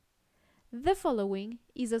The following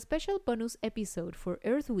is a special bonus episode for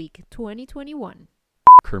Earth Week 2021.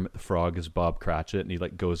 Kermit the Frog is Bob Cratchit, and he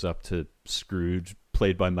goes up to Scrooge,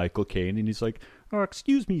 played by Michael Caine, and he's like,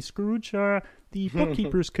 excuse me, Scrooge, the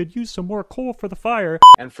bookkeepers could use some more coal for the fire.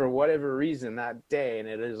 And for whatever reason that day, and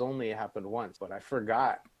it has only happened once, but I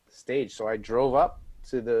forgot the stage. So I drove up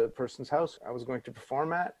to the person's house I was going to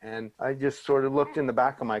perform at, and I just sort of looked in the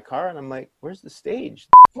back of my car, and I'm like, where's the stage?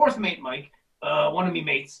 Fourth mate, Mike, one of me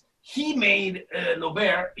mates, he made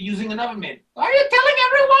Lobert using an oven mitt. Are you telling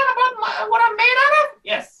everyone about what I'm made out of?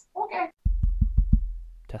 Yes. Okay.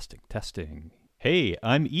 Testing. Hey,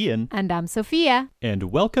 I'm Ian. And I'm Sophia.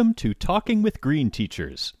 And welcome to Talking with Green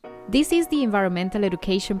Teachers. This is the Environmental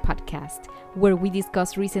Education Podcast, where we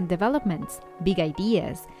discuss recent developments, big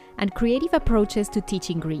ideas, and creative approaches to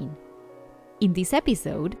teaching green. In this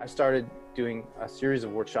episode, I started doing a series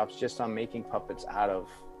of workshops just on making puppets out of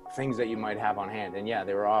things that you might have on hand. And yeah,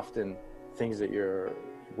 they were often things that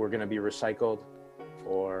were going to be recycled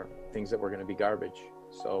or things that were going to be garbage.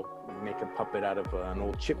 So make a puppet out of an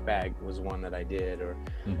old chip bag was one that I did, or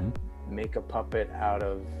make a puppet out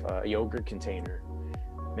of a yogurt container,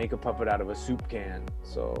 make a puppet out of a soup can.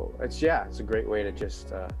 So it's a great way to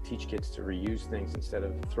just teach kids to reuse things instead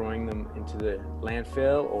of throwing them into the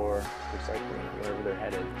landfill or recycling wherever they're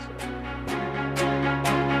headed.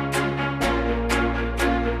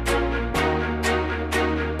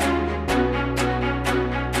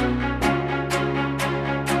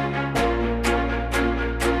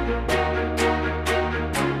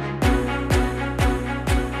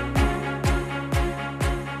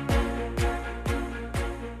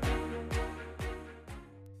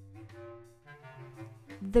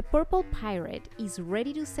 The Purple Pirate is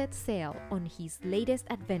ready to set sail on his latest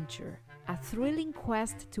adventure, a thrilling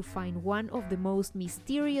quest to find one of the most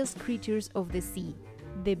mysterious creatures of the sea,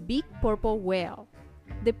 the big purple whale.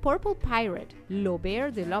 The Purple Pirate,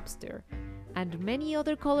 Lobert the Lobster, and many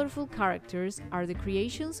other colorful characters are the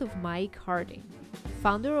creations of Mike Harding,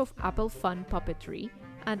 founder of Apple Fun Puppetry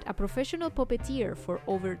and a professional puppeteer for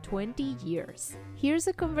over 20 years. Here's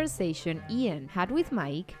a conversation Ian had with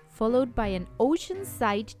Mike, followed by an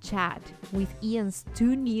oceanside chat with Ian's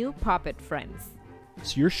two new puppet friends.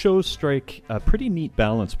 So your shows strike a pretty neat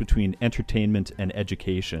balance between entertainment and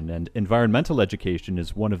education, and environmental education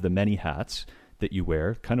is one of the many hats that you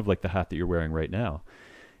wear, kind of like the hat that you're wearing right now.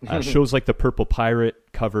 Shows like The Purple Pirate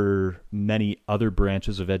cover many other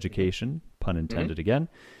branches of education, pun intended again.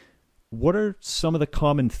 What are some of the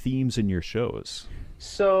common themes in your shows?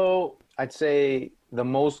 So I'd say the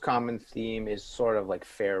most common theme is sort of like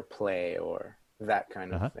fair play or that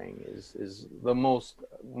kind of thing is the most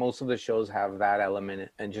of the shows have that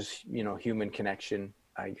element, and just, human connection,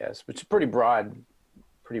 I guess, which is pretty broad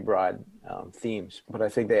themes, but I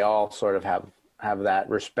think they all sort of have that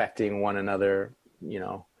respecting one another,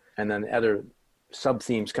 and then other sub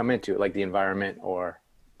themes come into it, like the environment or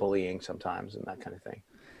bullying sometimes and that kind of thing.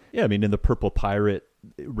 Yeah, I mean, in The Purple Pirate,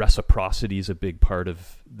 reciprocity is a big part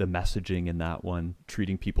of the messaging in that one.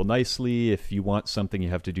 Treating people nicely. If you want something, you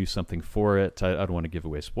have to do something for it. I don't want to give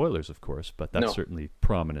away spoilers, of course, but that's certainly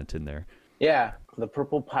prominent in there. Yeah, The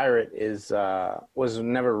Purple Pirate was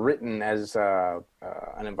never written as an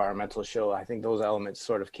environmental show. I think those elements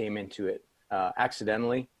sort of came into it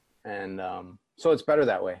accidentally, and so it's better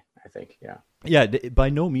that way, I think, yeah. Yeah,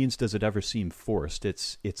 by no means does it ever seem forced.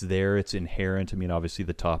 It's there, it's inherent. I mean, obviously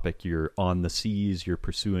the topic, you're on the seas, you're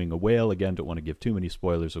pursuing a whale. Again, don't want to give too many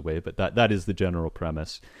spoilers away, but that is the general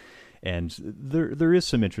premise. And there is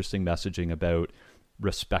some interesting messaging about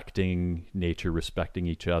respecting nature, respecting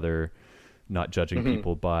each other, not judging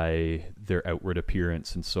people by their outward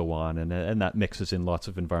appearance and so on. And that mixes in lots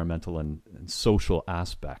of environmental and social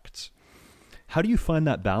aspects. How do you find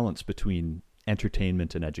that balance between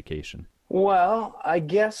entertainment and education? Well, I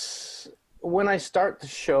guess when I start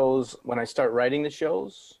writing the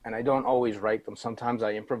shows, and I don't always write them, sometimes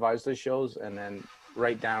I improvise the shows and then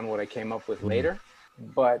write down what I came up with later.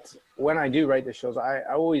 But when I do write the shows, I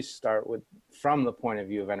always start from the point of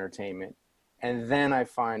view of entertainment, and then I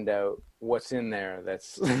find out what's in there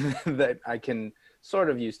that's that I can sort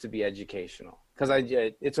of use to be educational, because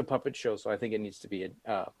it's a puppet show, so I think it needs to be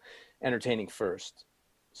entertaining first.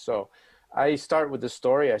 So I start with the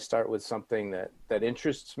story. I start with something that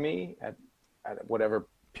interests me at whatever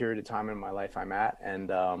period of time in my life I'm at, and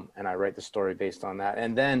I write the story based on that.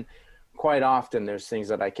 And then quite often there's things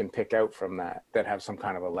that I can pick out from that have some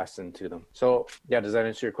kind of a lesson to them. So yeah, does that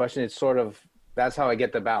answer your question? It's sort of, that's how I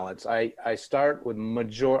get the balance. I start with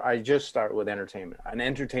I just start with entertainment, an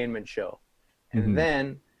entertainment show, and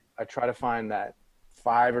then I try to find that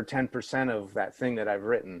 5 or 10% of that thing that I've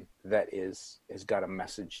written that has got a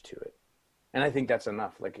message to it. And I think that's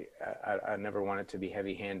enough. Like I never want it to be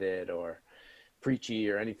heavy-handed or preachy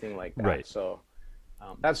or anything like that. Right. So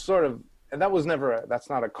that's sort of, and that was never, that's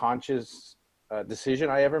not a conscious decision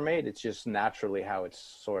I ever made. It's just naturally how it's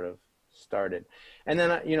sort of started. And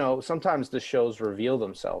then, you know, sometimes the shows reveal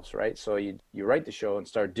themselves, right? So you write the show and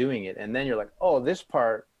start doing it. And then you're like, oh, this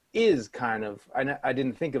part is kind of, I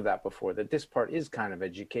didn't think of that before, that this part is kind of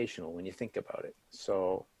educational when you think about it.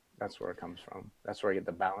 So that's where it comes from. That's where I get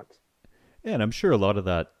the balance. Yeah, and I'm sure a lot of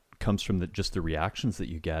that comes from just the reactions that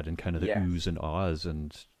you get and kind of the oohs and ahs,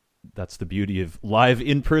 and that's the beauty of live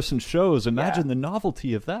in-person shows. Imagine the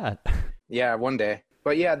novelty of that. Yeah, one day.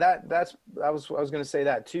 But yeah, I was going to say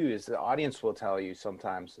that too, is the audience will tell you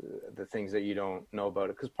sometimes the things that you don't know about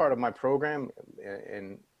it. Because part of my program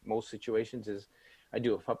in most situations is I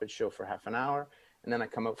do a puppet show for half an hour, and then I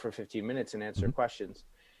come out for 15 minutes and answer questions.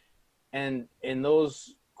 And in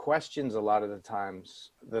those questions, a lot of the times,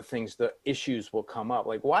 the issues will come up.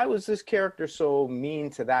 Like, why was this character so mean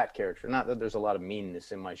to that character? Not that there's a lot of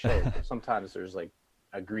meanness in my show. Sometimes there's like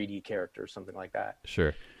a greedy character or something like that.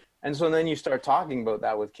 Sure. And so then you start talking about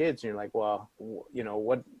that with kids, and you're like, well, you know,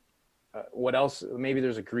 what else? Maybe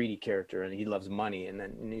there's a greedy character and he loves money. And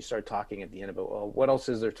then you start talking at the end about, well, what else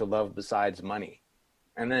is there to love besides money?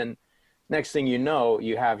 And then next thing you know,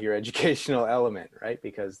 you have your educational element, right?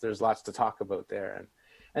 Because there's lots to talk about there.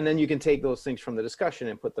 And then you can take those things from the discussion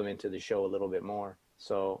and put them into the show a little bit more.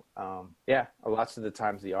 So lots of the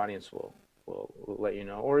times the audience will let you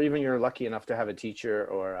know, or even you're lucky enough to have a teacher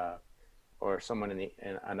or someone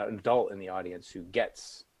an adult in the audience who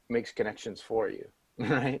makes connections for you,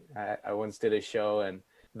 right? I once did a show, and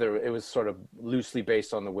it was sort of loosely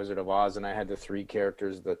based on the Wizard of Oz, and I had the three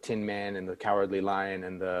characters, the Tin Man and the Cowardly Lion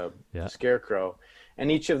and the Scarecrow, and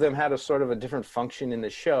each of them had a sort of a different function in the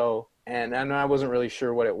show. And I wasn't really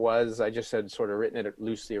sure what it was. I just had sort of written it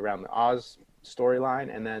loosely around the Oz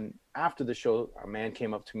storyline. And then after the show, a man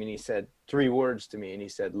came up to me and he said 3 words to me. And he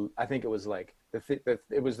said, I think it was like,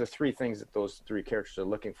 it was the 3 things that those 3 characters are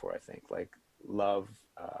looking for, I think, like love,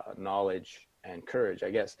 knowledge, and courage, I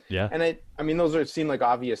guess. Yeah. And I mean, those seem like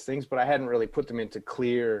obvious things, but I hadn't really put them into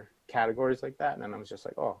clear categories like that. And then I was just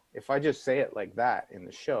like, oh, if I just say it like that in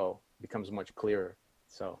the show, it becomes much clearer.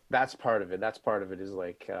 So that's part of it. That's part of it, is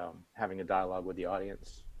like having a dialogue with the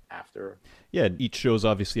audience after. Yeah, each show is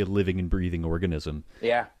obviously a living and breathing organism.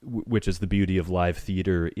 Yeah. Which is the beauty of live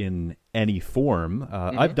theater in any form.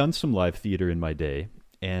 I've done some live theater in my day,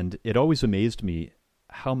 and it always amazed me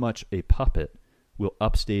how much a puppet will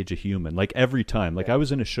upstage a human. Like every time. Like I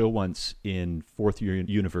was in a show once in 4th year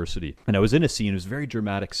university, and I was in a scene, it was a very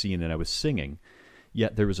dramatic scene, and I was singing.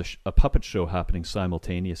 Yet there was a puppet show happening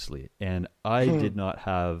simultaneously, and I did not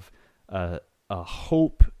have a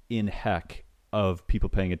hope in heck of people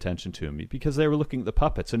paying attention to me because they were looking at the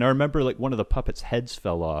puppets. And I remember like one of the puppets' heads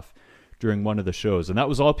fell off during one of the shows, and that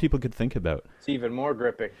was all people could think about. It's even more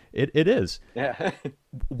gripping. It is. Yeah.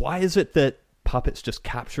 Why is it that puppets just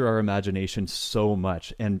capture our imagination so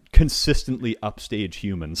much and consistently upstage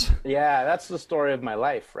humans? Yeah, that's the story of my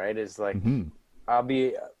life, right? Is like... I'll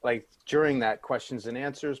be like during that questions and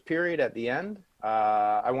answers period at the end.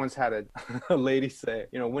 I once had a lady say,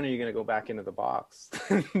 you know, when are you going to go back into the box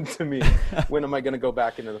to me? When am I going to go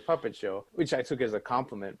back into the puppet show? Which I took as a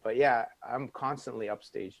compliment. But yeah, I'm constantly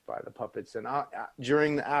upstaged by the puppets. And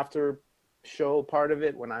during the after show part of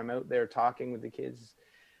it, when I'm out there talking with the kids,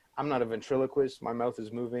 I'm not a ventriloquist. My mouth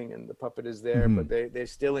is moving and the puppet is there, but they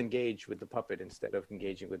still engage with the puppet instead of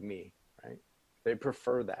engaging with me, right? They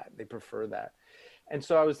prefer that. And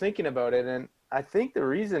so I was thinking about it, and I think the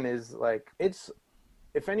reason is like,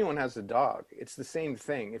 if anyone has a dog, it's the same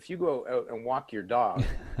thing. If you go out and walk your dog,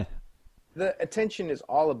 the attention is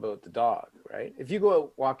all about the dog, right? If you go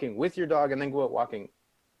out walking with your dog and then go out walking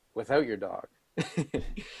without your dog,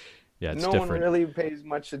 yeah, it's no different. one really pays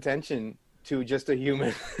much attention to just a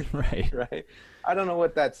human. Right. Right. I don't know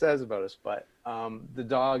what that says about us, but the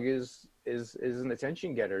dog is an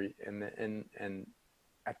attention getter, and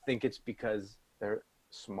I think it's because they're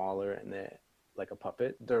smaller and they're like a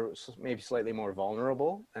puppet. They're maybe slightly more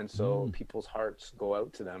vulnerable, and so people's hearts go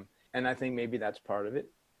out to them. And I think maybe that's part of it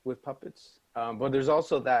with puppets. But there's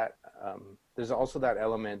also that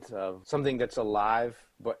element of something that's alive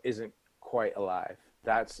but isn't quite alive.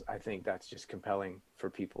 I think that's just compelling for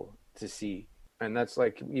people to see. And that's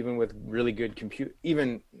like, even with really good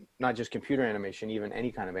even not just computer animation, even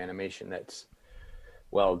any kind of animation that's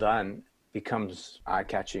well done becomes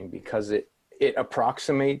eye-catching because it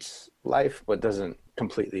approximates life but doesn't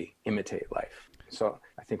completely imitate life. So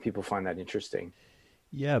I think people find that interesting.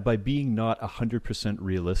 Yeah, by being not 100%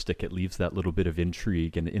 realistic, it leaves that little bit of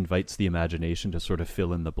intrigue and invites the imagination to sort of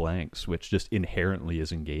fill in the blanks, which just inherently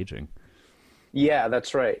is engaging. Yeah,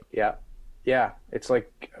 that's right. Yeah. Yeah, it's like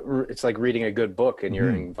reading a good book and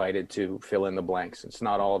you're Mhm. invited to fill in the blanks. It's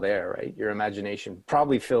not all there, right? Your imagination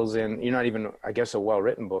probably fills in. You're not even, I guess, a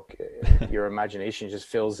well-written book. Your imagination just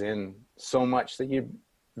fills in so much that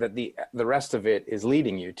the rest of it is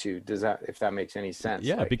leading you to. Does that, if that makes any sense?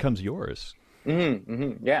 Yeah, it Like, becomes yours. yeah,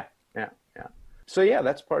 yeah, yeah. So yeah,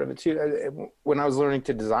 that's part of it too. When I was learning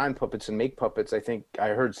to design puppets and make puppets, I think I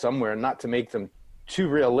heard somewhere not to make them too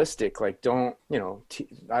realistic. Like, don't,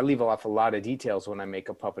 I leave off a lot of details when I make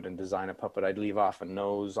a puppet and design a puppet. I'd leave off a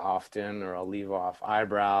nose often, or I'll leave off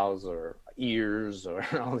eyebrows or ears or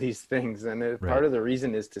all these things. And part Right. of the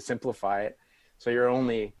reason is to simplify it. So you're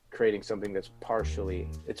only creating something that's partially,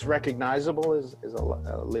 it's recognizable as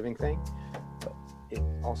a living thing, but it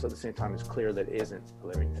also at the same time is clear that it isn't a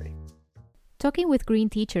living thing. Talking with Green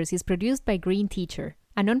Teachers is produced by Green Teacher,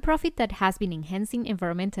 a nonprofit that has been enhancing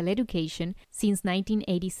environmental education since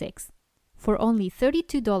 1986. For only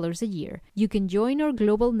 $32 a year, you can join our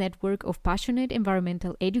global network of passionate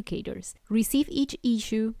environmental educators, receive each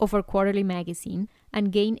issue of our quarterly magazine,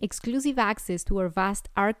 and gain exclusive access to our vast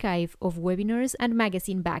archive of webinars and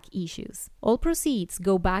magazine back issues. All proceeds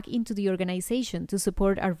go back into the organization to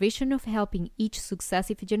support our vision of helping each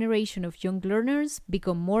successive generation of young learners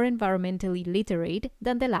become more environmentally literate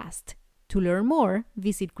than the last. To learn more,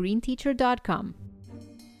 visit greenteacher.com.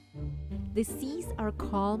 The seas are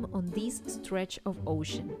calm on this stretch of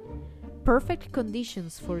ocean. Perfect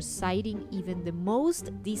conditions for sighting even the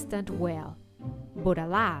most distant whale. But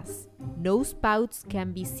alas, no spouts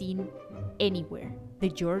can be seen anywhere. The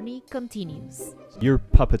journey continues. Your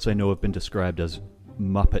puppets, I know, have been described as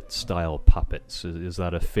Muppet-style puppets. Is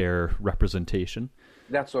that a fair representation?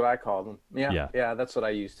 That's what I call them. Yeah. Yeah, that's what I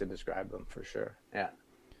use to describe them for sure. Yeah.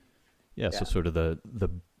 Yeah, so Yeah. sort of the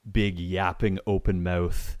big yapping open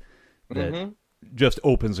mouth that Mhm. just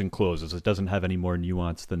opens and closes. It doesn't have any more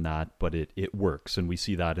nuance than that, but it works. And we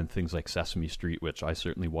see that in things like Sesame Street, which I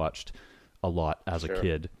certainly watched a lot as a Sure.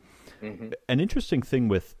 kid. Mhm. An interesting thing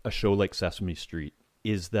with a show like Sesame Street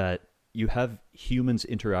is that you have humans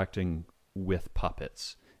interacting with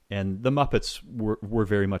puppets. And the Muppets were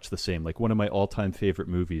very much the same. Like, one of my all-time favorite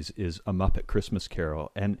movies is A Muppet Christmas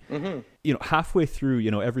Carol. And, halfway through,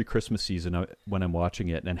 every Christmas season when I'm watching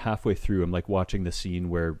it, and halfway through, I'm like watching the scene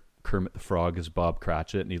where Kermit the Frog is Bob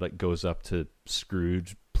Cratchit, and he like goes up to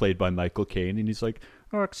Scrooge, played by Michael Caine, and he's like,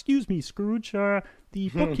 "Oh, excuse me, Scrooge, the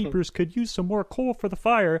bookkeepers could use some more coal for the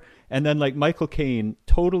fire." And then like Michael Caine,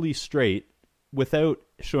 totally straight, without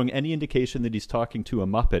showing any indication that he's talking to a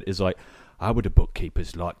Muppet, is like, "How would the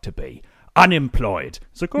bookkeepers like to be? Unemployed."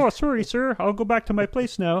 It's like, "Oh, sorry, sir, I'll go back to my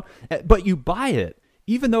place now." But you buy it,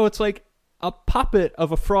 even though it's like a puppet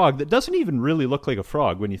of a frog that doesn't even really look like a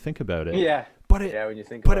frog when you think about it. Yeah. But it, Yeah, when you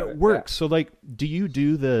think but about it it, works. So like, do you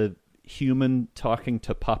do the human talking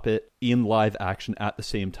to puppet in live action at the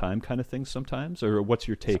same time kind of thing sometimes? Or what's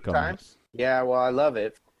your take on it? Sometimes. Yeah, well, I love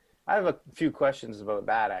it. I have a few questions about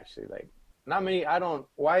that actually. Like, not many.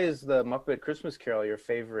 Why is the Muppet Christmas Carol your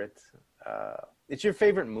favorite? It's your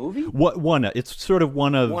favorite movie? It's sort of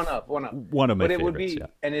one of One of my favorites. it would be, Yeah.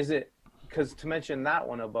 and is it, because to mention that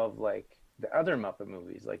one above like the other Muppet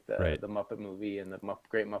movies, like the Right. Muppet movie and the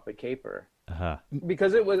Great Muppet Caper, Uh-huh.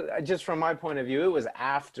 because it was, just from my point of view, it was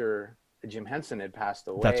after Jim Henson had passed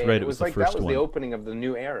away. That's right, It it was was the like first that was one. the opening of the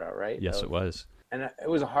new era, right? Yes, it was. And it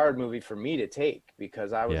was a hard movie for me to take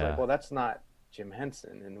because I was Yeah. like, well, that's not Jim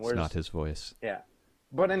Henson, and It's where's not his voice. yeah.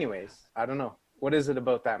 But anyways, I don't know. What is it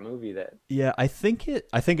about that movie that? Yeah, I think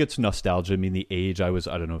it's nostalgia. I mean, the age, I was,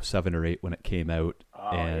 I don't know, 7 or 8 when it came out. Oh,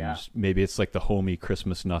 and yeah. maybe it's like the homey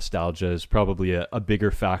Christmas nostalgia is probably a bigger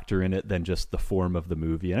factor in it than just the form of the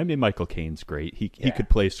movie. And I mean, Michael Caine's great. He Yeah. could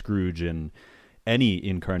play Scrooge in any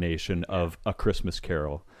incarnation of A Christmas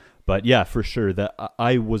Carol. But yeah, for sure, that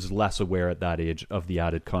I was less aware at that age of the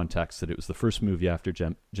added context that it was the first movie after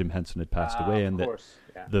Jim Henson had passed away, and Of that course,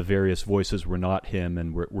 yeah. the various voices were not him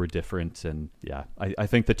and were different. And yeah, I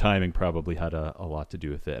think the timing probably had a lot to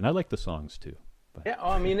do with it. And I like the songs too. But, Yeah,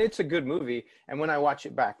 I mean, it's a good movie, and when I watch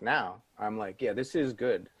it back now, I'm like, yeah, this is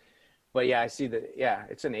good. But yeah, I see that. Yeah,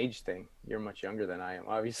 it's an age thing. You're much younger than I am,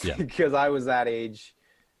 obviously, Yeah. because I was that age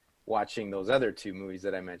watching those other two movies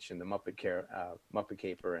that I mentioned, the Muppet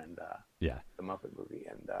Caper, and yeah. the Muppet movie.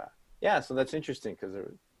 And yeah, so that's interesting because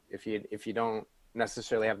if you don't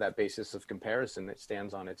necessarily have that basis of comparison, it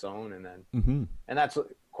stands on its own, and then Mm-hmm. and that's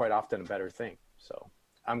quite often a better thing. So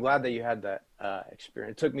I'm glad that you had that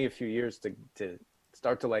experience. It took me a few years to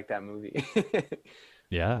start to like that movie.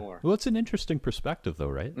 Yeah. more. Well, it's an interesting perspective, though,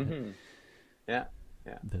 right? Mm-hmm. Yeah.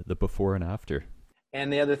 The before and after.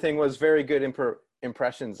 And the other thing was very good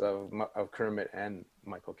impressions of Kermit and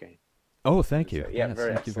Michael Caine. Oh, thank you. So, yeah, yes,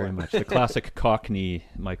 very thank you very excellent. much. The classic Cockney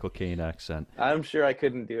Michael Caine accent. I'm sure I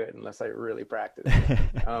couldn't do it unless I really practiced.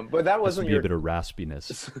 But that Has to wasn't be your. a bit of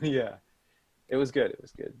raspiness. Yeah, it was good. It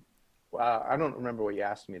was good. Wow, I don't remember what you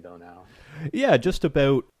asked me though now. Yeah, just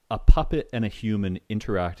about a puppet and a human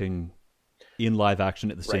interacting in live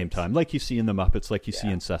action at the same Right. time, like you see in the Muppets, like you see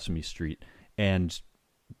Yeah. in Sesame Street, and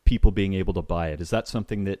people being able to buy it. Is that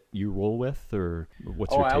something that you roll with, or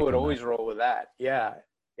what's your take I would on always that? roll with that. Yeah,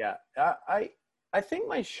 yeah. I think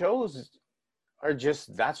my shows are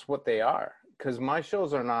just that's what they are. Because my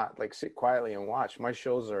shows are not like sit quietly and watch. My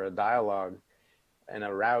shows are a dialogue and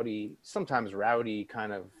a rowdy, sometimes rowdy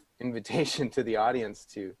kind of invitation to the audience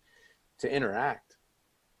to interact.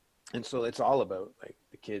 And so it's all about like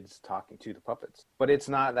the kids talking to the puppets, but it's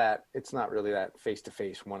not really that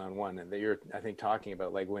face-to-face one-on-one. And that you're, I think, talking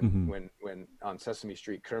about like when on Sesame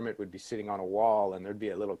Street, Kermit would be sitting on a wall and there'd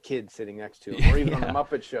be a little kid sitting next to him, or even on the Yeah.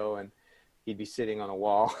 Muppet Show, and he'd be sitting on a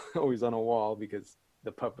wall, always on a wall because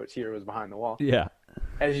the puppeteer was behind the wall. Yeah.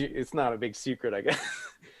 It's not a big secret, I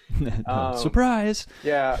guess. Surprise!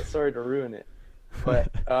 Yeah, sorry to ruin it,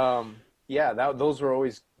 but yeah, those were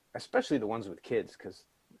always, especially the ones with kids, because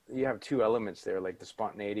you have two elements there, like the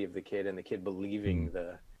spontaneity of the kid and the kid believing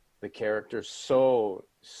the character. So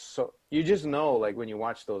you just know, like when you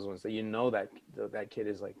watch those ones, that you know that that kid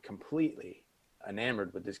is like completely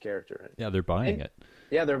enamored with this character. Yeah, they're buying it.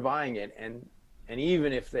 Yeah, they're buying it, and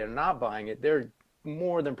even if they're not buying it, they're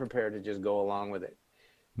more than prepared to just go along with it.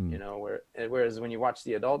 You know, whereas when you watch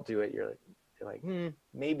the adult do it, you're like,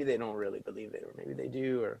 maybe they don't really believe it, or maybe they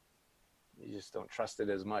do, or you just don't trust it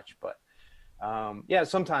as much. But yeah,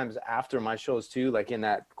 sometimes after my shows too, like in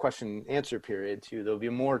that question answer period too, there'll be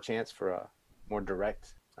more chance for a more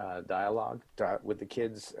direct dialogue with the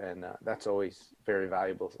kids, and that's always very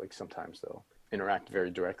valuable. Like sometimes they'll interact very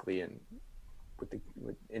directly and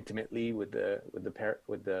intimately with the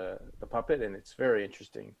puppet, and it's very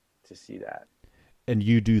interesting to see that. And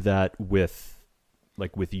you do that with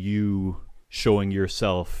you showing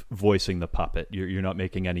yourself voicing the puppet. You're not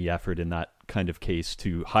making any effort in that kind of case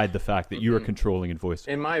to hide the fact that you are controlling and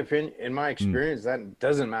voicing. In my opinion, in my experience, that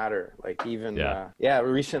doesn't matter. Like even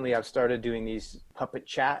recently I've started doing these puppet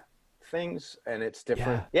chat things, and it's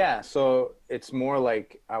different. Yeah, so it's more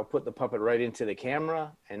like I'll put the puppet right into the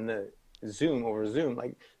camera and the Zoom.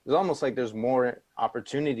 Like it's almost like there's more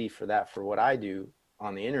opportunity for that for what I do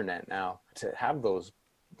on the internet now, to have those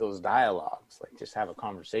dialogues, like just have a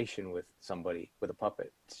conversation with somebody with a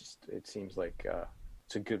puppet. It seems like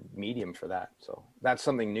it's a good medium for that. So that's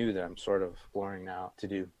something new that I'm sort of exploring now to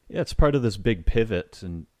do. Yeah, it's part of this big pivot,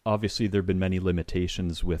 and obviously there have been many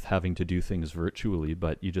limitations with having to do things virtually,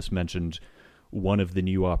 but you just mentioned one of the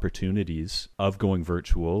new opportunities of going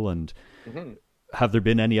virtual. And have there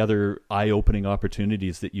been any other eye-opening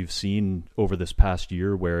opportunities that you've seen over this past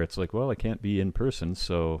year where it's like, well, I can't be in person,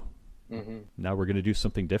 so now we're going to do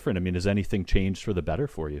something different? I mean, has anything changed for the better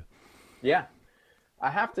for you? Yeah, I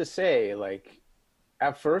have to say, like,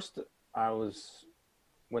 at first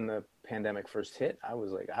when the pandemic first hit, I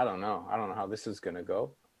was like, I don't know how this is going to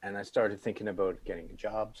go. And I started thinking about getting a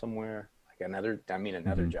job somewhere, like another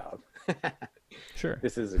job. Sure.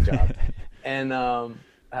 This is a job. And I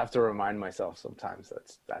have to remind myself sometimes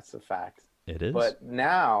that's a fact. It is. But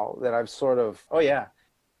now that I've sort of,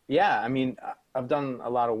 I mean, I've done a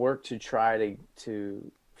lot of work to try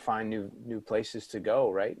to find new places to go,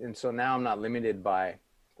 right? And so now I'm not limited by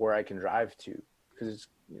where I can drive to, because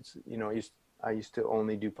it's I used to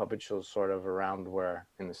only do puppet shows sort of around where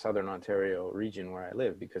in the Southern Ontario region where I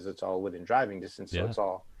live, because it's all within driving distance, so it's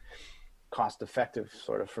all cost effective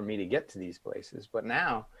sort of for me to get to these places. But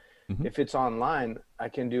now, if it's online, I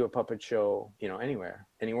can do a puppet show, anywhere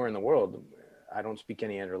in the world. I don't speak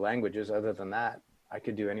any other languages other than that. I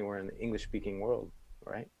could do anywhere in the English-speaking world,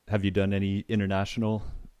 right? Have you done any international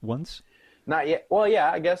ones? Not yet. Well, yeah,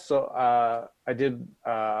 I guess so. I did.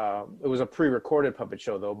 It was a pre-recorded puppet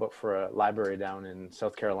show, though, but for a library down in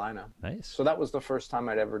South Carolina. Nice. So that was the first time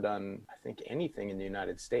I'd ever done, I think, anything in the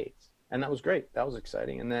United States. And that was great. That was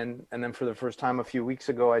exciting. And then for the first time a few weeks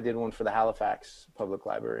ago, I did one for the Halifax Public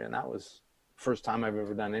Library. And that was the first time I've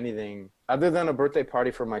ever done anything other than a birthday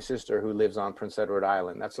party for my sister who lives on Prince Edward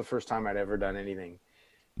Island. That's the first time I'd ever done anything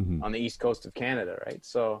on the east coast of Canada, right?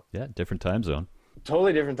 So yeah, different time zone.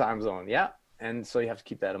 Totally different time zone. Yeah. And so you have to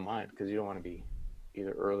keep that in mind, because you don't want to be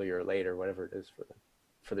either early or late or whatever it is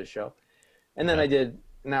for the show. And then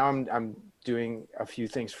now I'm doing a few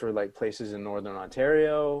things for like places in Northern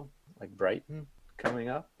Ontario, like Brighton, coming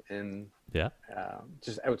up, and Yeah.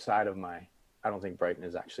 just outside of my. I don't think Brighton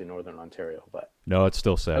is actually Northern Ontario, but No, it's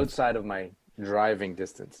still south. outside of my driving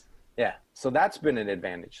distance. Yeah, so that's been an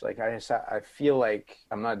advantage. Like I feel like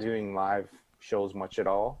I'm not doing live shows much at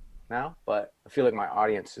all now, but I feel like my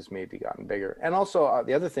audience has maybe gotten bigger. And also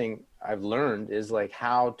the other thing I've learned is like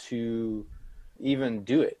how to even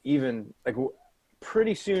do it. Even like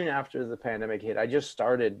pretty soon after the pandemic hit, I just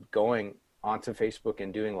started going onto Facebook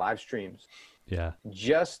and doing live streams. Yeah.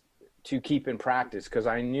 Just to keep in practice, because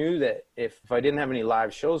I knew that if I didn't have any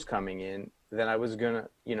live shows coming in, then I was gonna,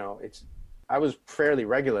 I was fairly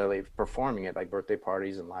regularly performing at like birthday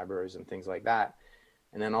parties and libraries and things like that.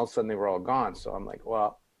 And then all of a sudden they were all gone. So I'm like,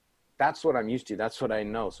 well, that's what I'm used to. That's what I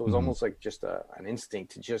know. So it was almost like just an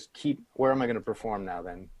instinct to just keep, where am I going to perform now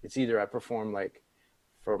then? It's either I perform like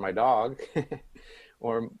for my dog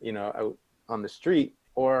or, out on the street,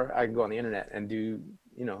 or I can go on the internet and do,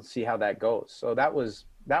 see how that goes. So that was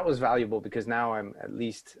valuable because now I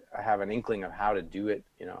have an inkling of how to do it,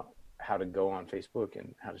 how to go on Facebook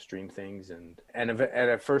and how to stream things. And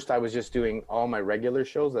at first I was just doing all my regular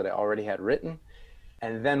shows that I already had written.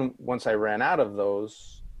 And then once I ran out of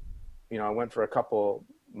those, I went for a couple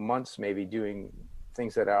months maybe doing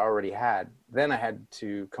things that I already had. Then I had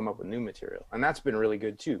to come up with new material. And that's been really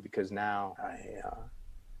good too, because now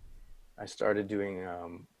I started doing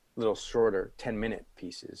little shorter 10-minute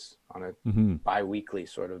pieces on a bi-weekly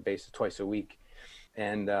sort of basis, twice a week.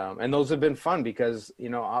 And those have been fun because,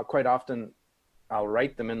 quite often I'll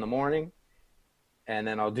write them in the morning and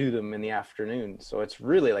then I'll do them in the afternoon. So it's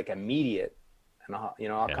really like immediate. And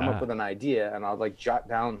I'll come up with an idea and I'll like jot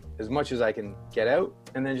down as much as I can get out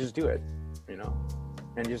and then just do it,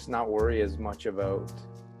 and just not worry as much about,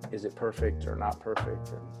 is it perfect or not perfect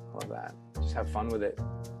and all that. Just have fun with it.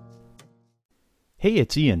 Hey,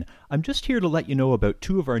 it's Ian. I'm just here to let you know about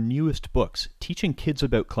two of our newest books, Teaching Kids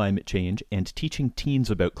About Climate Change and Teaching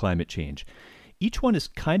Teens About Climate Change. Each one is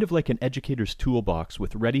kind of like an educator's toolbox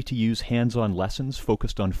with ready-to-use hands-on lessons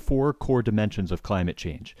focused on 4 core dimensions of climate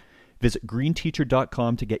change. Visit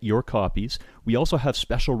greenteacher.com to get your copies. We also have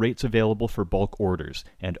special rates available for bulk orders,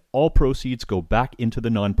 and all proceeds go back into the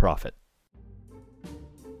nonprofit.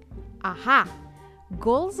 Aha!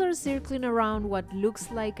 Gulls are circling around what looks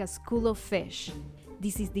like a school of fish.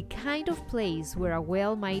 This is the kind of place where a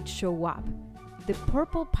whale might show up. The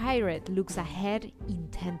purple pirate looks ahead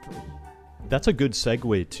intently. That's a good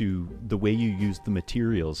segue to the way you use the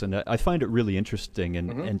materials, and I find it really interesting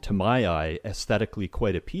and to my eye, aesthetically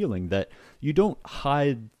quite appealing that you don't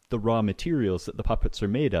hide the raw materials that the puppets are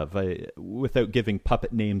made of. Without giving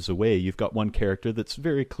puppet names away, you've got one character that's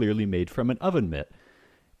very clearly made from an oven mitt.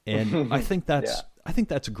 And I think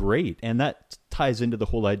that's great, and that ties into the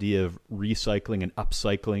whole idea of recycling and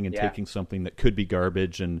upcycling and taking something that could be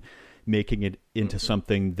garbage and making it into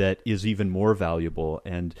something that is even more valuable.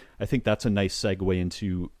 And I think that's a nice segue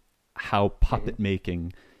into how puppet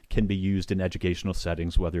making can be used in educational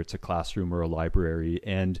settings, whether it's a classroom or a library.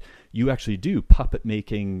 And you actually do puppet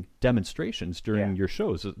making demonstrations during your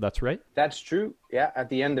shows. That's right? That's true. Yeah. At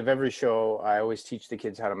the end of every show, I always teach the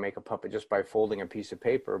kids how to make a puppet just by folding a piece of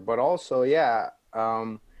paper. But also,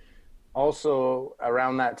 also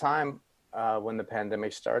around that time, when the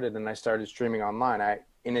pandemic started and I started streaming online,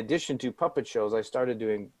 in addition to puppet shows, I started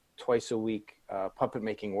doing twice a week puppet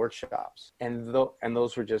making workshops, and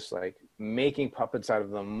those were just like making puppets out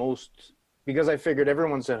of the most, because I figured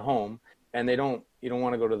everyone's at home and you don't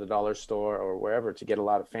want to go to the dollar store or wherever to get a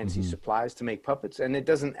lot of fancy supplies to make puppets, and it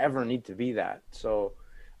doesn't ever need to be that. So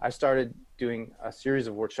I started doing a series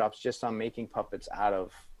of workshops just on making puppets out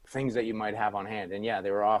of things that you might have on hand. And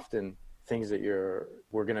they were often things that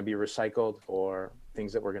were going to be recycled or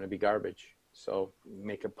things that were going to be garbage. So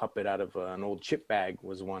make a puppet out of an old chip bag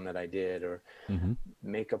was one that I did, or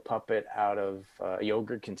make a puppet out of a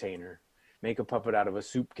yogurt container, make a puppet out of a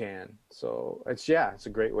soup can. So it's a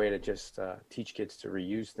great way to just teach kids to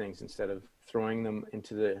reuse things instead of throwing them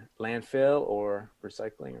into the landfill or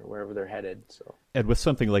recycling or wherever they're headed. So, and with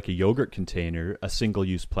something like a yogurt container, a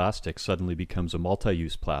single-use plastic suddenly becomes a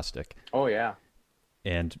multi-use plastic. Oh, yeah.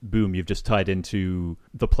 And boom, you've just tied into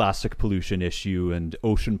the plastic pollution issue and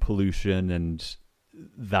ocean pollution, and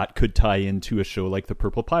that could tie into a show like The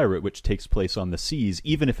Purple Pirate, which takes place on the seas.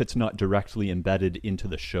 Even if it's not directly embedded into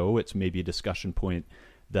the show, it's maybe a discussion point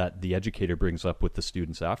that the educator brings up with the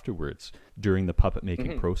students afterwards during the puppet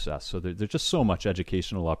making process. So there's just so much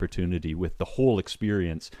educational opportunity with the whole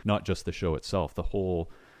experience, not just the show itself, the whole,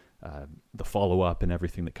 the follow-up and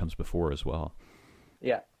everything that comes before as well.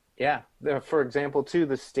 Yeah. Yeah. For example, too,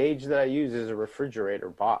 the stage that I use is a refrigerator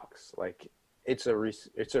box. Like it's a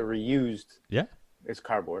reused It's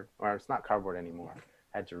cardboard, or it's not cardboard anymore.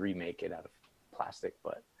 I had to remake it out of plastic,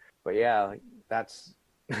 but yeah, like that's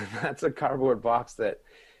that's a cardboard box that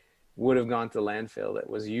would have gone to landfill that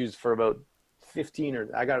was used for about 15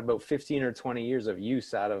 or 20 years of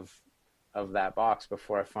use out of that box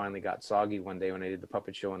before I finally got soggy one day when I did the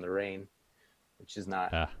puppet show in the rain, which is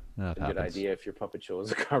not a good idea if your puppet show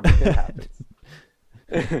is a cardboard. It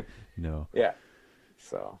happens. No. Yeah.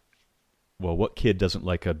 So. Well, what kid doesn't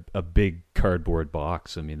like a big cardboard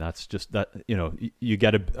box? I mean, that's just that, you know, you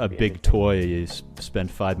get a big toy, you spend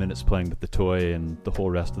 5 minutes playing with the toy and the whole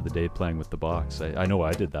rest of the day playing with the box. I know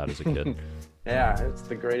I did that as a kid. Yeah, it's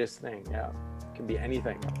the greatest thing. Yeah. It can be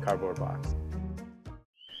anything, cardboard box.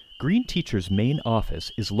 Green Teacher's main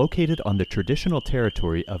office is located on the traditional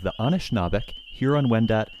territory of the Anishinaabeg,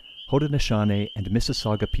 Huron-Wendat, Haudenosaunee, and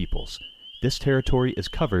Mississauga peoples. This territory is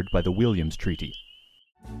covered by the Williams Treaty.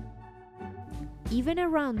 Even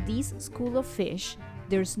around this school of fish,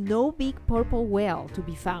 there's no big purple whale to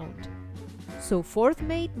be found. So fourth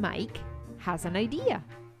mate Mike has an idea.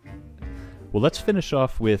 Well, let's finish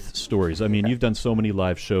off with stories. I mean, you've done so many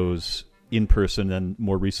live shows in person and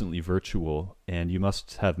more recently virtual, and you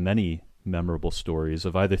must have many memorable stories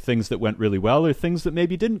of either things that went really well or things that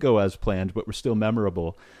maybe didn't go as planned but were still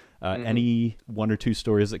memorable. Any one or two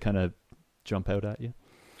stories that kind of jump out at you?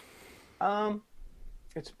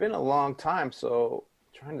 It's been a long time, so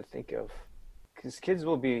I'm trying to think of, because kids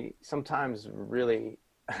will be sometimes really,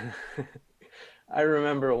 I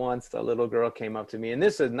remember once a little girl came up to me, and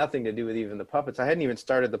this had nothing to do with even the puppets. I hadn't even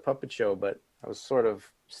started the puppet show, but I was sort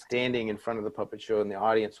of standing in front of the puppet show, and the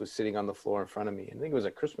audience was sitting on the floor in front of me. I think it was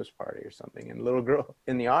a Christmas party or something, and a little girl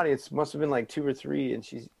in the audience, must have been like 2 or 3, and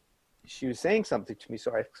she was saying something to me,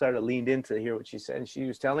 so I sort of leaned in to hear what she said, and she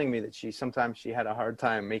was telling me that sometimes she had a hard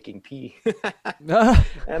time making pee.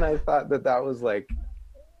 And I thought that was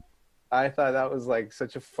like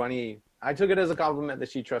such a funny, I took it as a compliment that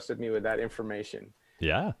she trusted me with that information.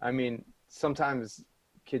 Yeah. I mean, sometimes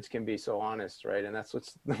kids can be so honest, right? And that's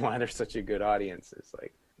why they're such a good audience. It's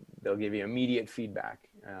like they'll give you immediate feedback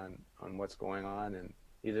on what's going on, and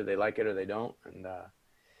either they like it or they don't. And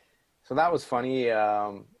so that was funny.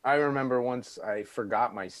 I remember once I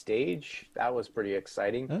forgot my stage. That was pretty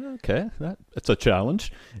exciting. Okay, that's a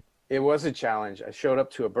challenge. It was a challenge. I showed up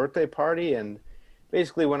to a birthday party, and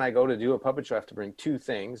basically when I go to do a puppet show, I have to bring 2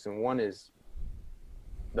 things, and one is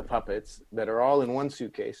the puppets that are all in one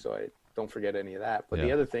suitcase, so I don't forget any of that. But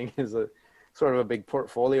the other thing is a sort of a big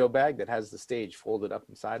portfolio bag that has the stage folded up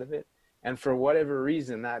inside of it. And for whatever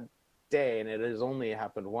reason that day, and it has only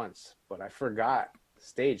happened once, but I forgot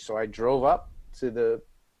stage, so I drove up to the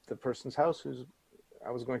person's house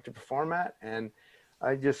I was going to perform at, and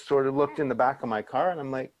I just sort of looked in the back of my car, and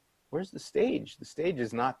I'm like, where's the stage? The stage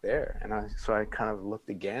is not there. And so I kind of looked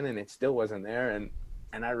again, and it still wasn't there,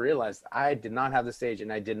 and I realized I did not have the stage,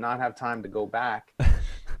 and I did not have time to go back.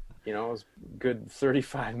 You know, it was a good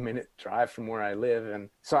 35-minute drive from where I live. And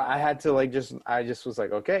so I had to I just was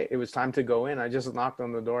like, okay, it was time to go in. I just knocked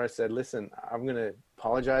on the door. I said, listen, I'm going to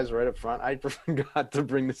apologize right up front. I forgot to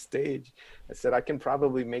bring the stage. I said, I can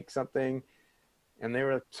probably make something. And they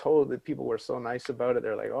were told that people were so nice about it.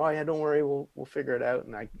 They're like, oh yeah, don't worry. We'll figure it out.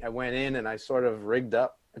 And I went in and I sort of rigged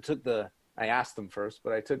up. I asked them first,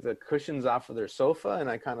 but I took the cushions off of their sofa and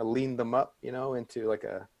I kind of leaned them up, you know, into like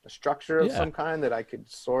a structure of some kind that I could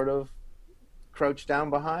sort of crouch down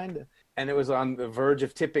behind. And it was on the verge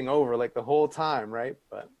of tipping over like the whole time, right?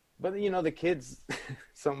 But you know, the kids,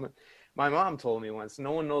 my mom told me once,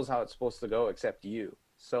 no one knows how it's supposed to go except you.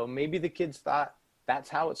 So maybe the kids thought that's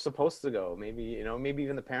how it's supposed to go. Maybe, you know, maybe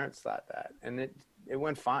even the parents thought that. And it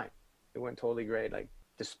went fine. It went totally great, like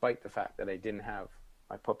despite the fact that I didn't have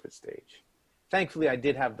my puppet stage. Thankfully, I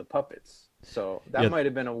did have the puppets, so that might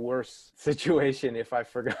have been a worse situation if I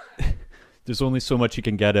forgot. There's only so much you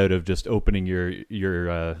can get out of just opening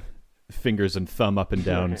your fingers and thumb up and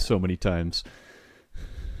down so many times.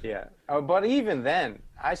 Yeah, but even then,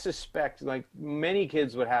 I suspect like many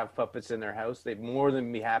kids would have puppets in their house. They'd more than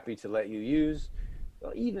be happy to let you use.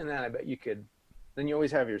 Well, even then, I bet you could. Then you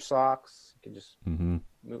always have your socks. You can just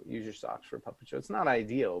use your socks for a puppet show. It's not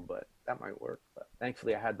ideal, but that might work. But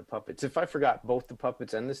thankfully, I had the puppets. If I forgot both the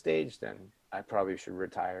puppets and the stage, then I probably should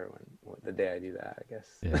retire the day I do that, I guess.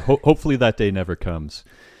 Yeah, hopefully that day never comes.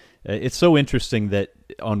 It's so interesting that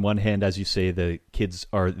on one hand, as you say, the kids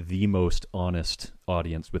are the most honest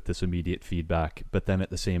audience with this immediate feedback, but then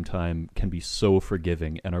at the same time can be so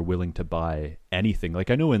forgiving and are willing to buy anything.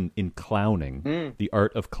 Like I know in clowning, the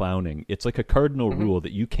art of clowning, it's like a cardinal rule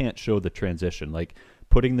that you can't show the transition. Like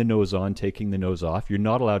putting the nose on, taking the nose off, you're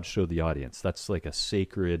not allowed to show the audience. That's like a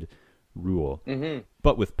sacred rule.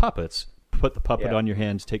 But with puppets, put the puppet Yeah. on your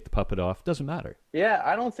hands, take the puppet off. Doesn't matter. Yeah,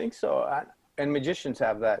 I don't think so. And magicians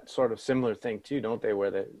have that sort of similar thing too, don't they?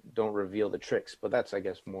 Where they don't reveal the tricks, but that's, I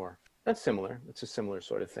guess, that's similar. It's a similar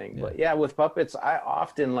sort of thing. Yeah. But yeah, with puppets, I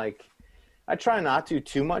often I try not to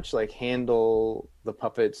too much handle the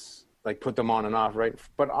puppets, put them on and off, right?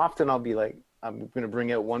 But often I'll be I'm going to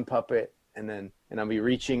bring out one puppet and I'll be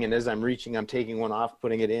reaching. And as I'm reaching, I'm taking one off,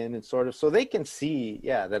 putting it in and sort of, so they can see,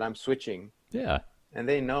 that I'm switching. Yeah. And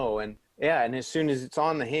they know. And yeah, and as soon as it's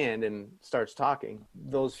on the hand and starts talking,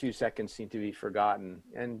 those few seconds seem to be forgotten.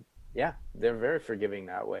 And yeah, they're very forgiving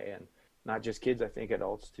that way. And not just kids, I think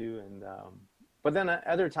adults too. And but then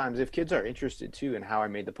other times, if kids are interested too in how I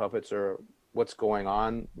made the puppets or what's going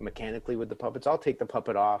on mechanically with the puppets, I'll take the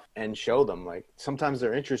puppet off and show them. Sometimes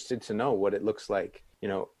they're interested to know what it looks like,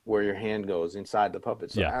 where your hand goes inside the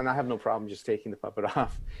puppet. So, Yeah. And I have no problem just taking the puppet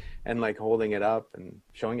off and holding it up and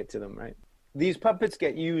showing it to them, right? These puppets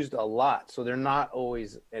get used a lot, so they're not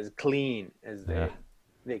always as clean as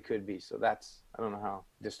they could be. So I don't know how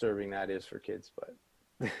disturbing that is for kids, but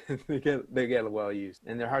they get well used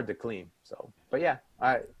and they're hard to clean. So, but yeah,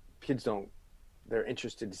 kids they're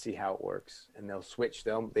interested to see how it works, and they'll switch.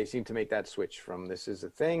 They seem to make that switch from this is a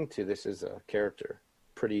thing to this is a character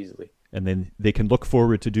pretty easily. And then they can look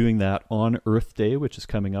forward to doing that on Earth Day, which is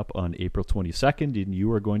coming up on April 22nd. And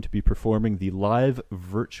you are going to be performing the live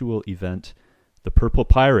virtual event, The Purple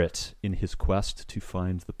Pirate in His Quest to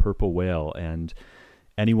Find the Purple Whale. And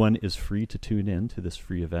anyone is free to tune in to this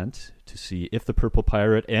free event to see if the Purple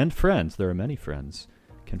Pirate and friends, there are many friends,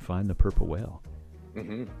 can find the Purple Whale.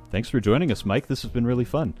 Mm-hmm. Thanks for joining us, Mike. This has been really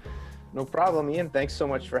fun. No problem, Ian. Thanks so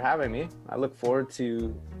much for having me. I look forward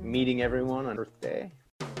to meeting everyone on Earth Day.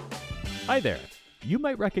 Hi there. You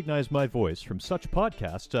might recognize my voice from such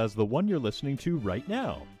podcasts as the one you're listening to right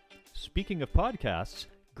now. Speaking of podcasts,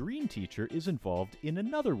 Green Teacher is involved in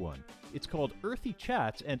another one. It's called Earthy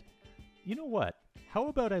Chats, and you know what? How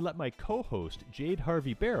about I let my co-host, Jade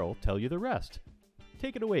Harvey Barrel, tell you the rest?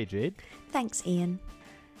 Take it away, Jade. Thanks, Ian.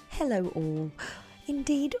 Hello, all.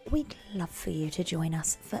 Indeed, we'd love for you to join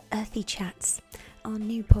us for Earthy Chats, our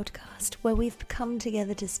new podcast where we've come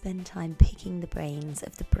together to spend time picking the brains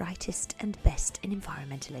of the brightest and best in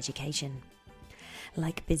environmental education.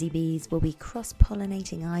 Like busy bees, we'll be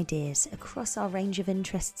cross-pollinating ideas across our range of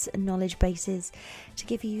interests and knowledge bases to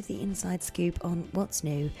give you the inside scoop on what's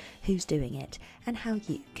new, who's doing it, and how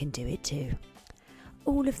you can do it too.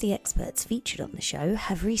 All of the experts featured on the show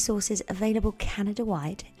have resources available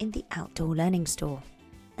Canada-wide in the Outdoor Learning Store.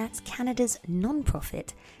 That's Canada's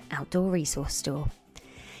non-profit outdoor resource store.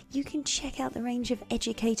 You can check out the range of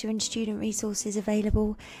educator and student resources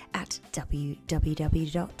available at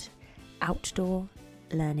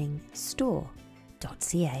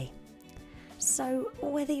www.outdoorlearningstore.ca. So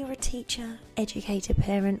whether you're a teacher, educator,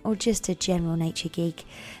 parent, or just a general nature geek,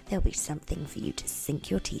 there'll be something for you to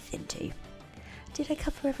sink your teeth into. Did I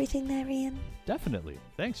cover everything there, Ian? Definitely.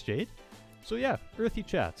 Thanks, Jade. So yeah, Earthy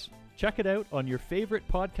Chats. Check it out on your favorite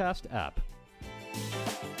podcast app.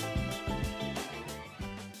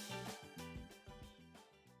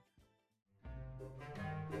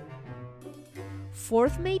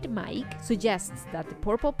 Fourth mate Mike suggests that the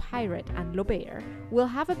Purple Pirate and Lobert will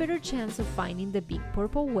have a better chance of finding the big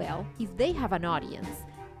purple whale if they have an audience.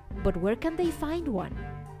 But where can they find one?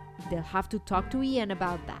 They'll have to talk to Ian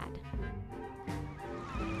about that.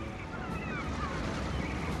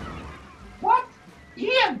 What?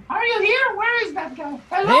 Ian, are you here? Where is that guy?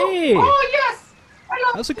 Hello? Hey! Oh, yes!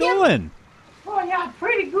 Hello. How's it Ian. going? Oh, yeah,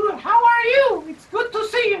 pretty good. How are you? It's good to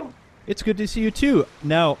see you. It's good to see you too.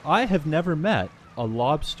 Now, I have never met a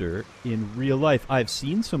lobster in real life. I've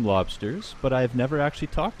seen some lobsters, but I've never actually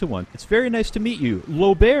talked to one. It's very nice to meet you.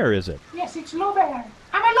 Lobert, is it? Yes, it's Lobert.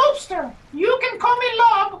 I'm a lobster. You can call me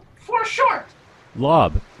Lob for short.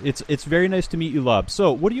 Lob. It's very nice to meet you, Lob.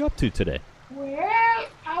 So, what are you up to today? Well,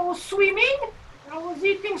 I was swimming. I was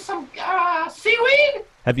eating some seaweed.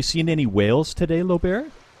 Have you seen any whales today,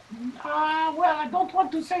 Lobert? Well, I don't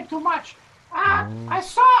want to say too much. I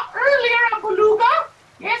saw earlier a beluga.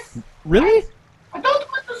 Yes. Really? I don't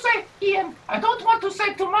want to say, Ian, I don't want to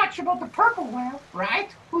say too much about the purple whale, right?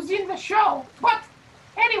 Who's in the show. But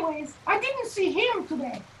anyways, I didn't see him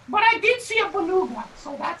today. But I did see a beluga.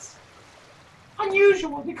 So that's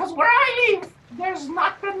unusual because where I live, there's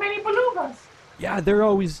not that many belugas. Yeah, they're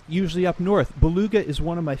always usually up north. Beluga is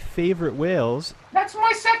one of my favorite whales. That's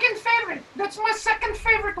my second favorite. That's my second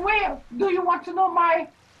favorite whale. Do you want to know my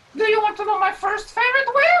first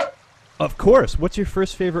favorite whale? Of course. What's your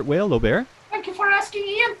first favorite whale, Lobert? Thank you for asking,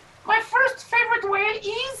 Ian. My first favorite whale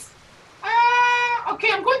is... Okay,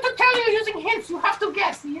 I'm going to tell you using hints. You have to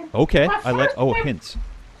guess, Ian. Okay, My I like... first Oh, favorite- hints.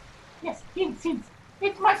 Yes. hints.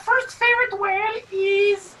 It's my first favorite whale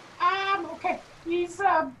is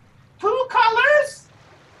two colors.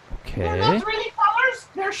 They're Okay. not really colors.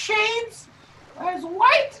 They're shades. There's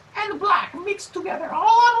white and black mixed together,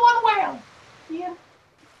 all on one whale. Ian,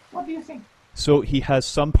 what do you think? So he has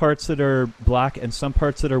some parts that are black and some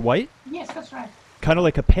parts that are white? Yes, that's right. Kind of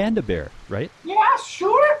like a panda bear, right? Yeah,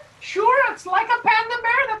 sure. It's like a panda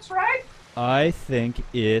bear. That's right. I think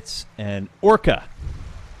it's an orca.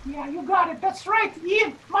 Yeah, you got it. That's right,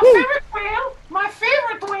 Ian. My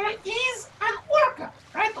favorite whale is an orca,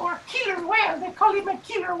 right? Or a killer whale. They call him a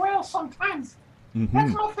killer whale sometimes.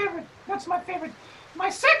 That's my favorite. My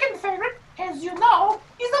second favorite, as you know,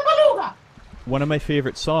 is the beluga. One of my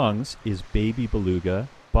favorite songs is Baby Beluga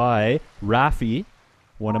by Raffi,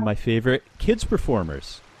 one of my favorite kids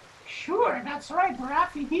performers. Sure, that's right,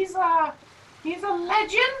 Rafi. He's a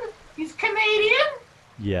legend. He's Canadian.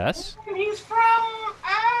 Yes, And he's from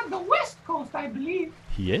the West Coast, I believe,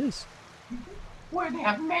 he is. where they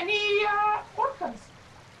have many orcas.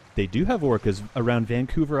 They do have orcas around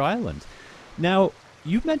Vancouver Island. Now,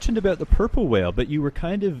 you mentioned about the purple whale, but you were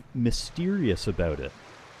kind of mysterious about it.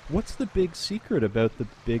 What's the big secret about the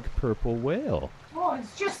big purple whale? Well,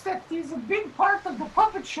 it's just that he's a big part of the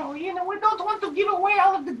puppet show, Ian, and we don't want to give away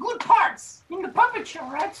all of the good parts in the puppet show,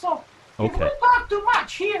 right? So if Okay. we talk too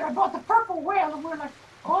much here about the purple whale, and we're like,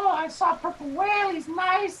 oh, I saw a purple whale, he's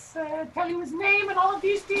nice, tell you his name and all of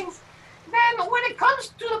these things, then when it comes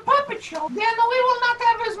to the puppet show, then we will not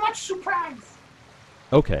have as much surprise.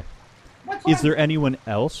 Okay. That's Is why- there anyone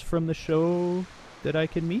else from the show that I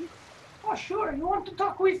can meet? Oh, sure. You want to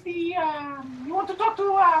talk with the, you want to talk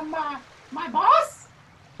to my boss?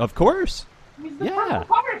 Of course. He's the Yeah. purple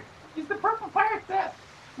pirate. He's the purple pirate.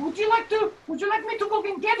 Would you like me to go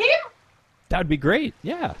and get him? That'd be great.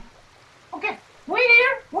 Yeah. Okay. Wait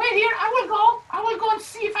here. I will go and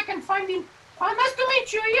see if I can find him. Nice to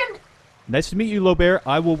meet you, Ian. Nice to meet you, Lobert.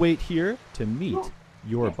 I will wait here to meet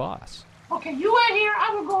your Okay. boss. Okay, you wait here.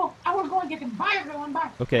 I will go and get him. Bye, everyone. Bye.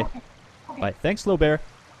 Okay. Okay. Bye. Thanks, Lobert.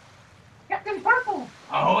 Captain Purple.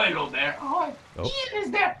 Ahoy, Lobert. Ahoy. Oh. Ian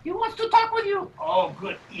is there. He wants to talk with you. Oh,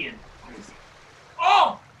 good, Ian. Where is he?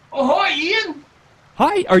 Oh, ahoy, Ian.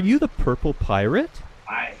 Hi, are you the purple pirate?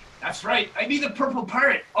 That's right. I be the purple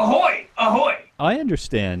pirate. Ahoy, ahoy. I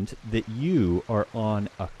understand that you are on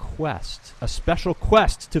a quest, a special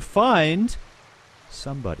quest to find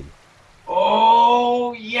somebody.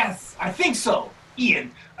 Oh, yes, I think so,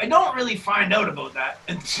 Ian. I don't really find out about that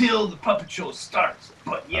until the puppet show starts.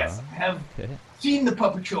 But yes, I have Okay. seen the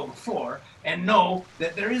puppet show before and know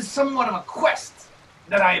that there is somewhat of a quest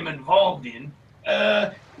that I am involved in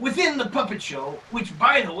within the puppet show, which,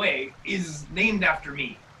 by the way, is named after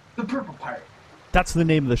me, the Purple Pirate. That's the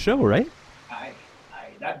name of the show, right?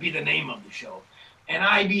 That be the name of the show. And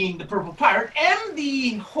I, being the Purple Pirate, am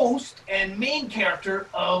the host and main character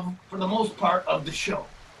of, for the most part, of the show.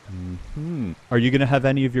 Are you going to have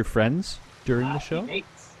any of your friends during the show?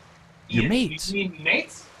 Mates. Your Ian, mates? You mean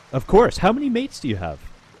mates? Of course. How many mates do you have?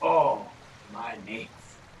 Oh, my mates.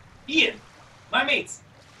 Ian, my mates.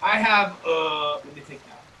 I have, let me think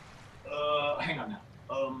now. Hang on now.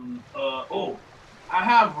 I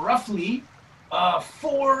have roughly,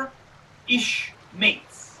 4-ish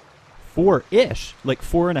mates. 4-ish? Like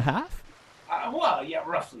 4.5? Well, yeah,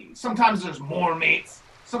 roughly. Sometimes there's more mates.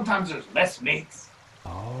 Sometimes there's less mates.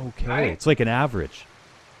 Okay. Right. It's like an average.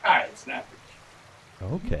 Alright, it's an average.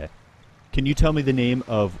 Okay. Can you tell me the name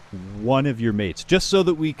of one of your mates, just so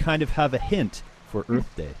that we kind of have a hint for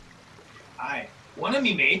Earth Day? Aye. One of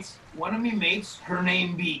me mates, her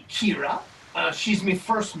name be Kira. She's my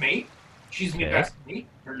first mate. She's my Okay. best mate.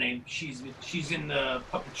 Her name, she's in the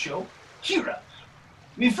puppet show. Kira.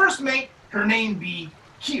 Me first mate, her name be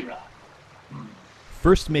Kira.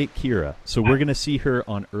 First mate Kira. So we're going to see her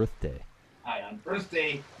on Earth Day. Aye, on Earth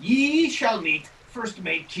Day, ye shall meet first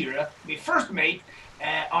mate Kira, me first mate,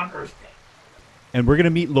 on Earth Day. And we're going to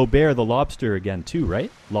meet Lobert the lobster again too,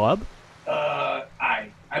 right? Lob?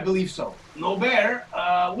 I believe so. Lobert,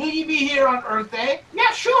 will you be here on Earth Day? Yeah,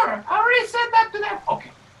 sure. I already said that to them. Okay.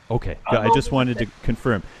 Okay. I just wanted to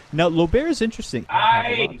confirm. Now, Lobert is interesting.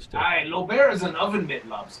 Lobster. Lobert is an oven mitt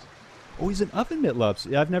lobster. Oh, he's an oven mitt lobster.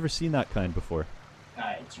 Yeah, I've never seen that kind before.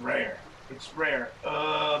 It's rare.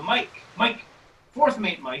 Mike, fourth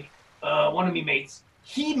mate Mike, one of me mates,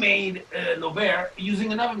 he made Lobert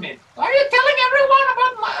using an oven mitt. Are you telling everyone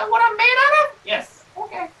about what I'm made out of? Yes.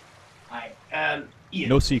 Okay. Ian.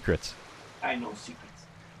 No secrets. I know secrets.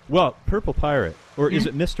 Well, Purple Pirate. Or is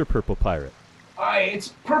it Mr. Purple Pirate?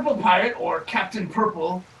 It's Purple Pirate or Captain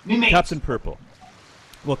Purple. Me mates. Captain Purple.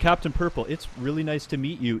 Well, Captain Purple, it's really nice to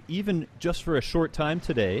meet you, even just for a short time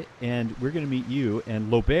today. And we're going to meet you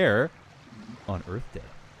and Lobert on Earth Day.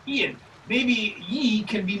 Ian, maybe ye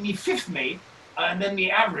can be me fifth mate, and then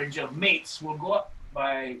the average of mates will go up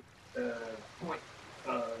by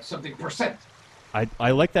something percent.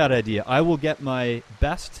 I like that idea. I will get my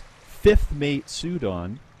best fifth mate suit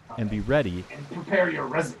on and be ready. And prepare your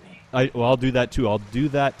resume. I'll do that too. I'll do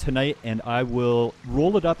that tonight, and I will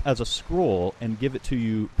roll it up as a scroll and give it to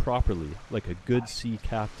you properly, like a good sea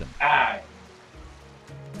captain. Aye.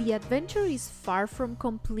 The adventure is far from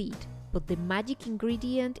complete, but the magic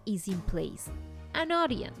ingredient is in place: an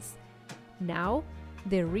audience. Now,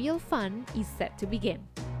 the real fun is set to begin.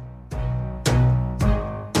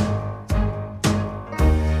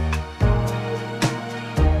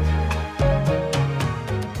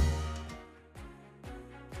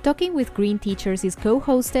 Talking with Green Teachers is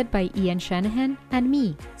co-hosted by Ian Shanahan and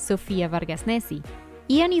me, Sofia Vargas-Nesi.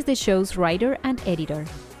 Ian is the show's writer and editor.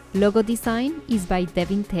 Logo design is by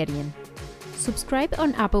Devin Terrien. Subscribe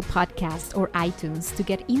on Apple Podcasts or iTunes to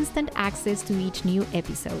get instant access to each new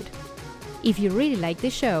episode. If you really like the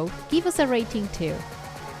show, give us a rating too.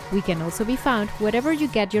 We can also be found wherever you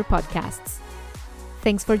get your podcasts.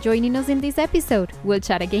 Thanks for joining us in this episode. We'll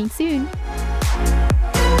chat again soon.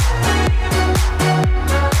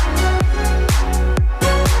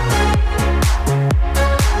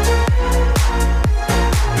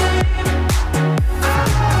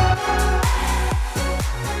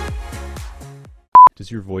 Does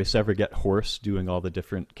your voice ever get hoarse doing all the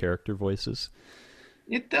different character voices?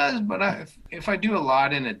 It does, but if I do a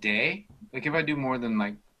lot in a day, like if I do more than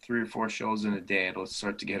like 3 or 4 shows in a day, it'll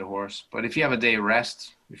start to get hoarse. But if you have a day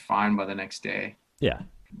rest, you're fine by the next day. Yeah.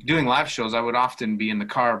 Doing live shows, I would often be in the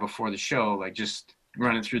car before the show, like just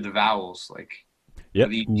running through the vowels, like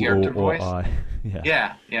the character voice.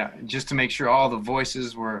 Yeah, just to make sure all the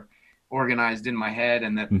voices were organized in my head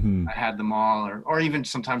and that I had them all, or even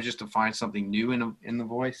sometimes just to find something new in the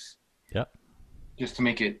voice. Yeah. Just to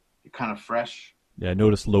make it kind of fresh. Yeah, I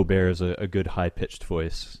noticed Lobert is a good high-pitched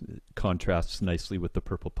voice. It contrasts nicely with the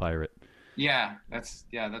Purple Pirate. Yeah, that's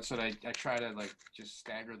what I try to like just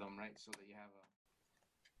stagger them, right? So that you have a